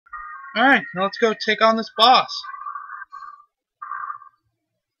Alright, now let's go take on this boss.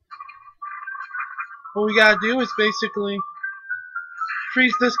 What we gotta do is basically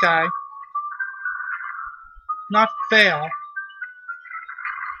freeze this guy, not fail,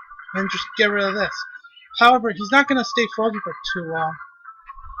 and just get rid of this. However, he's not gonna stay frozen for too long.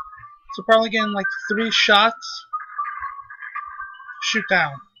 So probably getting like 3 shots, shoot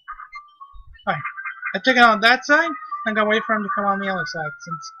down. Alright, I took it on that side, I'm gonna wait for him to come on the other side,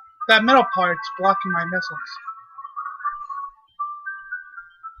 since that middle part's blocking my missiles.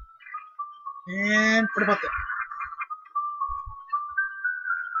 And what about that?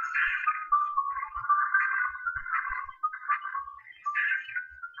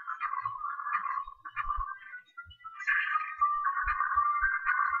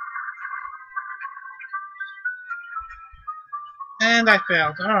 And I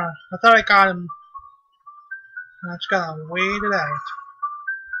failed. I thought I got him. I just gotta wait it out.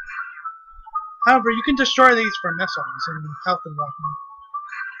 However, you can destroy these for missiles and health and whatnot.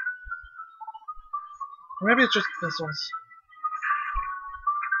 Or maybe it's just missiles.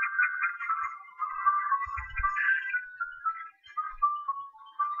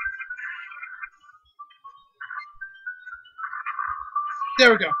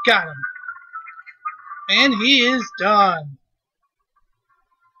 There we go, got him. And he is done.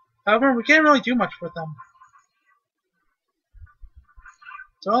 However, we can't really do much with them.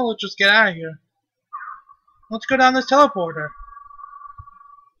 So let's just get out of here. Let's go down this teleporter.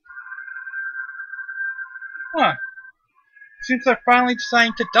 Huh. Seems they're finally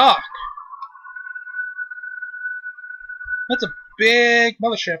deciding to dock. That's a big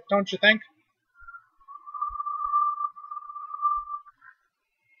mothership, don't you think?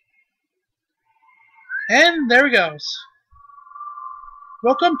 And there he goes.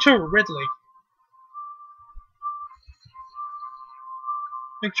 Welcome to Ridley.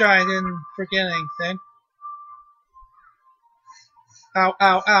 Make sure I didn't forget anything. Ow,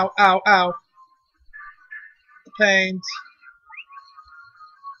 ow, ow, ow, ow. The pains.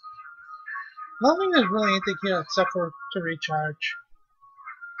 I don't think there's really anything here except for to recharge.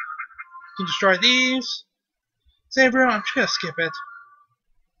 You can destroy these. Save room, I'm just gonna skip it.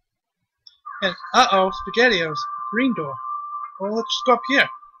 And uh-oh, SpaghettiOs. Green door. Well, let's just go up here.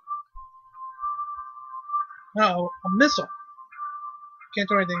 Uh-oh, a missile. Can't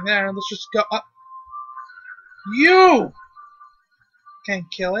do anything there. Let's just go up. You!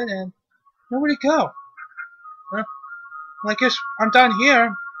 Can't kill it, and where'd it go? Well, I guess I'm down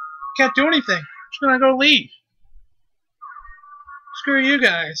here. Can't do anything. Just gonna go leave. Screw you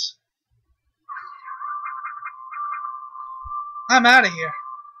guys. I'm out of here.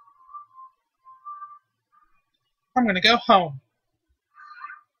 I'm gonna go home.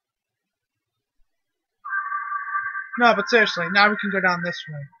 No, but seriously, now we can go down this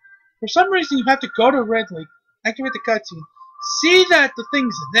way. For some reason, you have to go to Ridley, activate the cutscene, see that the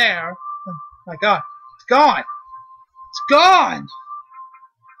thing's there. Oh my god, it's gone! It's gone!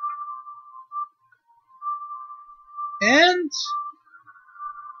 And...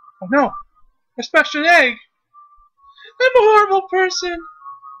 oh no! I smashed an egg! I'm a horrible person!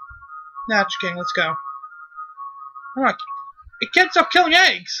 Nah, just kidding, let's go. Come on. It can't stop killing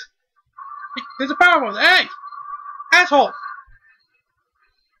eggs! There's a power with egg! Asshole!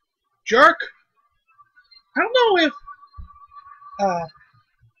 Jerk! I don't know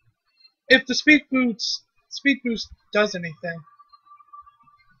if the speed boost does anything.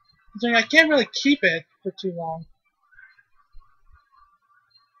 I can't really keep it for too long.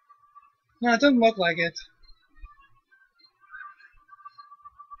 No, it doesn't look like it.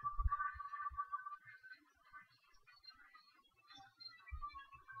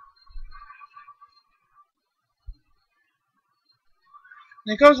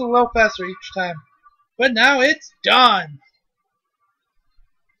 And it goes a little faster each time. But now it's done!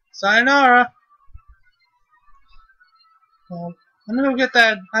 Sayonara! Well, I'm gonna go get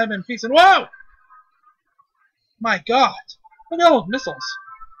that admin piece and whoa! My god! Look at all those missiles!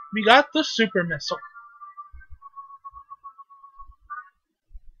 We got the super missile.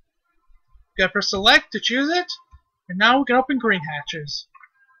 Gotta press select to choose it, and now we can open green hatches.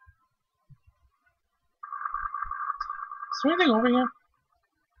 Is there anything over here?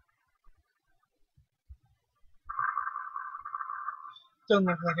 Doesn't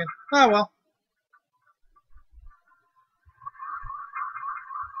look like it. Oh well.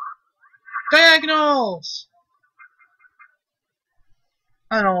 Diagonals!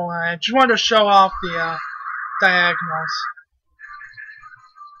 I don't know why. I just wanted to show off the diagonals.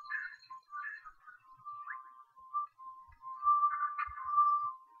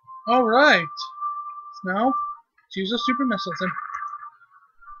 Alright. Now, let's use the super missiles.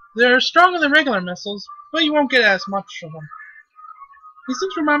 They're stronger than regular missiles, but you won't get as much of them. These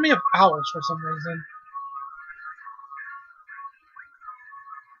things remind me of owls for some reason.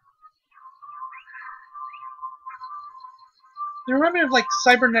 They remind me of, like,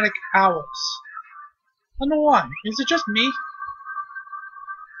 cybernetic owls. I don't know why. Is it just me?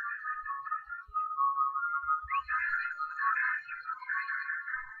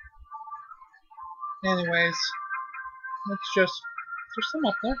 Anyways, let's just... Is there some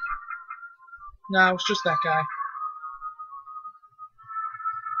up there? No, it's just that guy.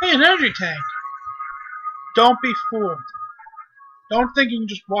 Hey, an energy tank! Don't be fooled. Don't think you can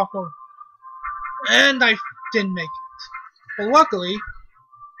just walk over. And I didn't make it. But luckily,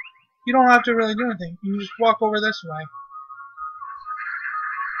 you don't have to really do anything. You can just walk over this way.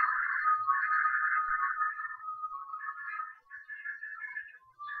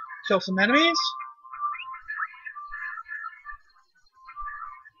 Kill some enemies.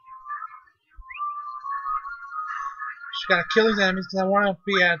 Just gotta kill these enemies because I want to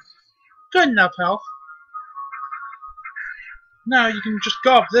be at good enough health. Now you can just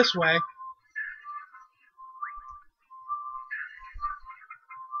go up this way.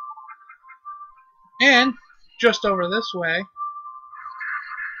 And just over this way.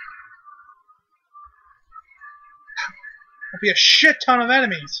 There'll be a shit ton of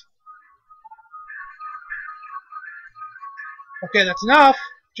enemies. Okay, that's enough.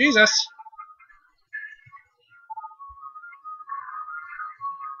 Jesus.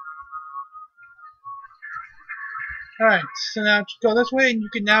 Alright, so now just go this way and you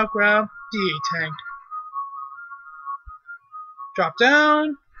can now grab the tank. Drop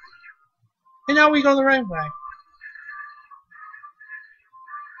down. And now we go the right way. I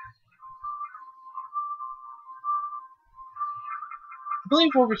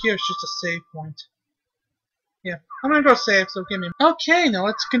believe over here is just a save point. Yeah, I'm gonna go save, so give me... Okay, now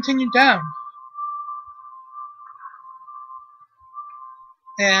let's continue down.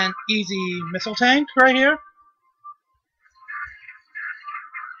 And easy missile tank right here.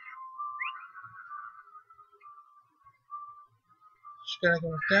 Just gotta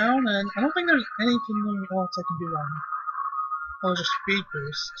go down, and I don't think there's anything else I can do on it. Oh, just speed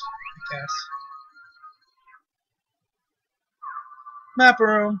boost, I guess. Map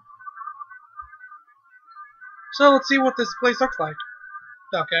room. So let's see what this place looks like.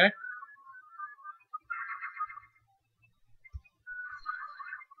 Okay.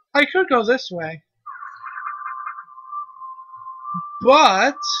 I could go this way.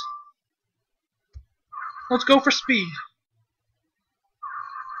 But let's go for speed.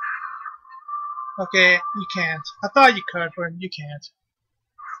 Okay, you can't. I thought you could, but you can't.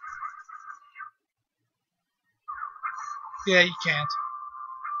 Yeah, you can't.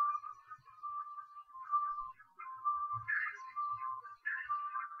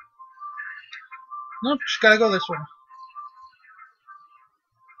 Nope, just gotta go this way.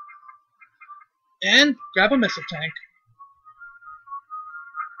 And grab a missile tank.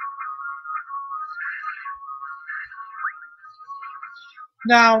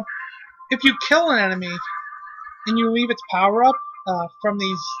 Now, if you kill an enemy and you leave its power up from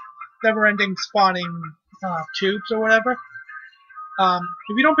these never-ending spawning tubes or whatever,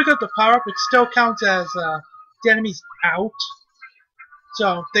 if you don't pick up the power up, it still counts as the enemy's out.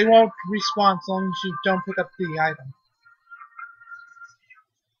 So they won't respawn as long as you don't pick up the item.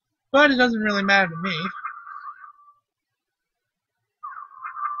 But it doesn't really matter to me.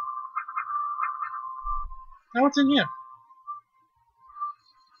 Now what's in here?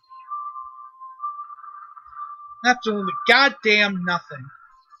 Absolutely goddamn nothing.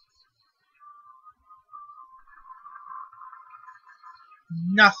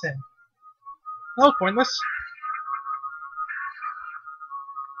 Nothing. That was pointless.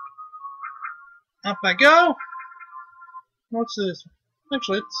 Up I go. What's this?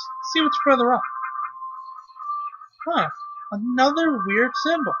 Actually, let's see what's further up. Huh. Another weird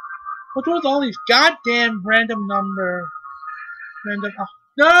symbol. What's with all these goddamn random number... Random... Oh,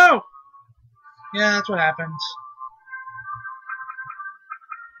 no! Yeah, that's what happens.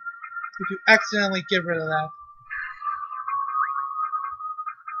 If you accidentally get rid of that.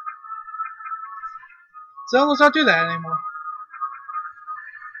 So let's not do that anymore.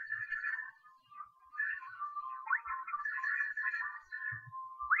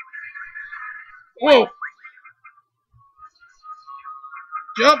 Whoa!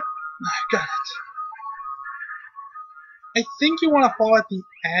 Jump! Got it. I think you want to fall at the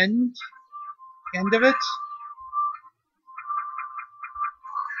end of it.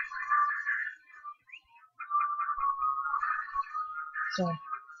 So,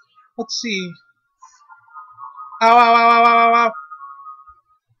 let's see. Ow, ow, ow, ow, ow, ow, ow.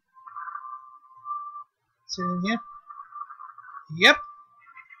 Is it in here? Yep.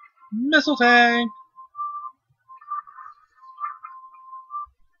 Missile tank.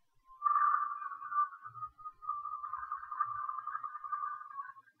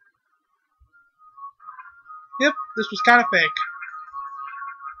 Yep, this was kind of fake.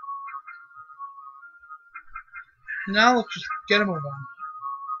 Now let's just get a move on.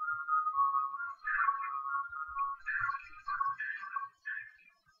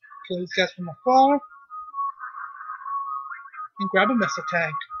 Kill these guys from afar. And grab a missile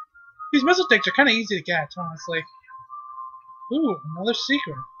tank. These missile tanks are kind of easy to get, honestly. Ooh, another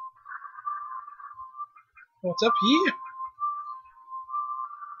secret. What's up here?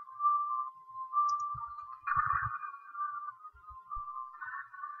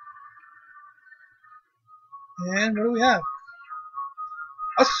 And what do we have?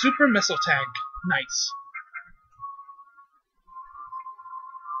 A super missile tank. Nice.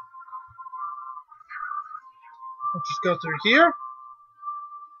 Let's just go through here.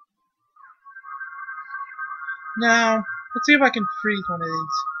 Now, let's see if I can freeze one of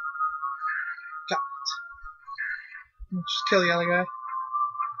these. Got it. Let's just kill the other guy.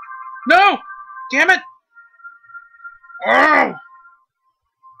 No! Damn it! Oh!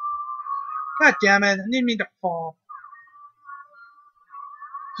 God damn it, I didn't mean to fall.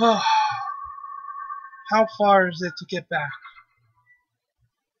 How far is it to get back?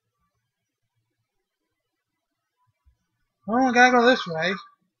 Oh, I gotta go this way.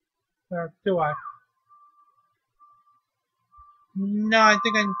 Or do I? No, I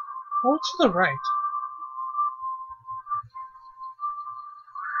think I... Oh, to the right.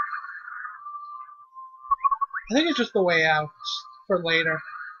 I think it's just the way out for later.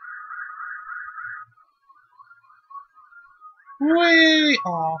 Wait!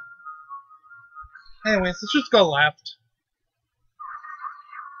 Aw. Anyways, let's just go left.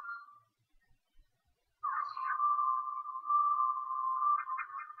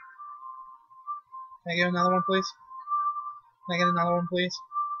 Can I get another one, please? Can I get another one, please?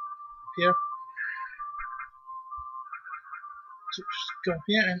 Here. Just go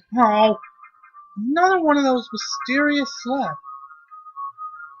here and... Oh! Another one of those mysterious slabs.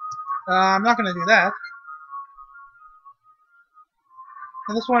 I'm not gonna do that.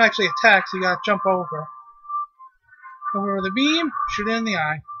 And this one actually attacks, so you gotta jump over. Over with a beam, shoot it in the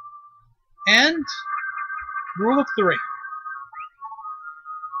eye. And... Rule of 3.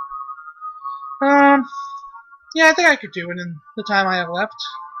 Yeah, I think I could do it in the time I have left.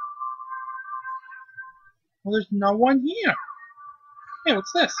 Well, there's no one here. Hey,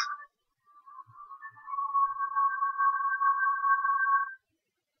 what's this?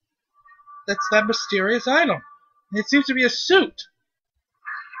 That's that mysterious item. It seems to be a suit.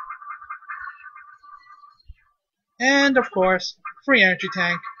 And, of course, free energy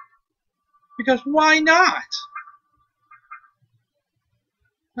tank. Because why not?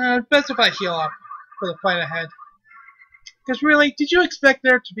 Best if I heal up for the fight ahead. Because really, did you expect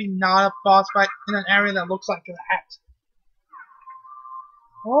there to be not a boss fight in an area that looks like that?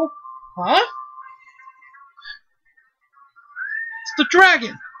 Oh, huh? It's the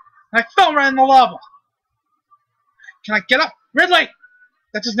dragon! I fell right in the lava! Can I get up? Ridley!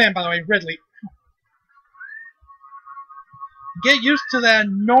 That's his name, by the way, Ridley. Get used to that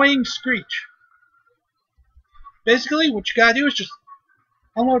annoying screech. Basically, what you gotta do is just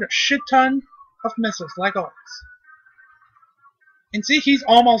unload a shit ton of missiles, like always. And see, he's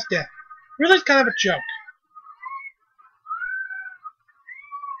almost dead. Ridley's kind of a joke.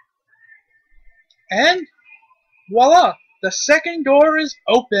 And, voila! The second door is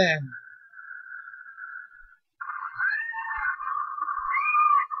open!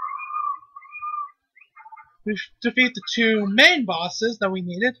 We defeat the 2 main bosses that we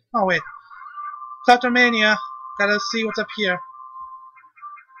needed. Oh wait. Kleptomania. Gotta see what's up here.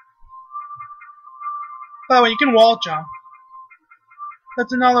 By the way, you can wall jump.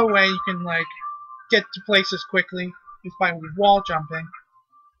 That's another way you can, like, get to places quickly, is by wall jumping.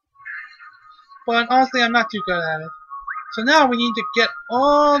 But honestly, I'm not too good at it. So now we need to get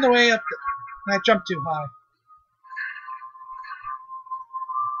all the way up there. And I jumped too high.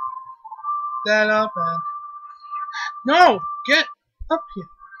 That up and... No! Get up here!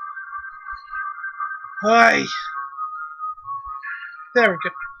 Hi! There we go.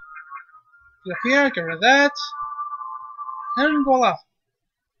 Get up here, get rid of that. And voila.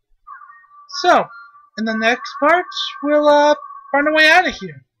 So, in the next part, we'll find a way out of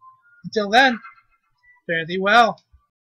here. Until then, fare thee well.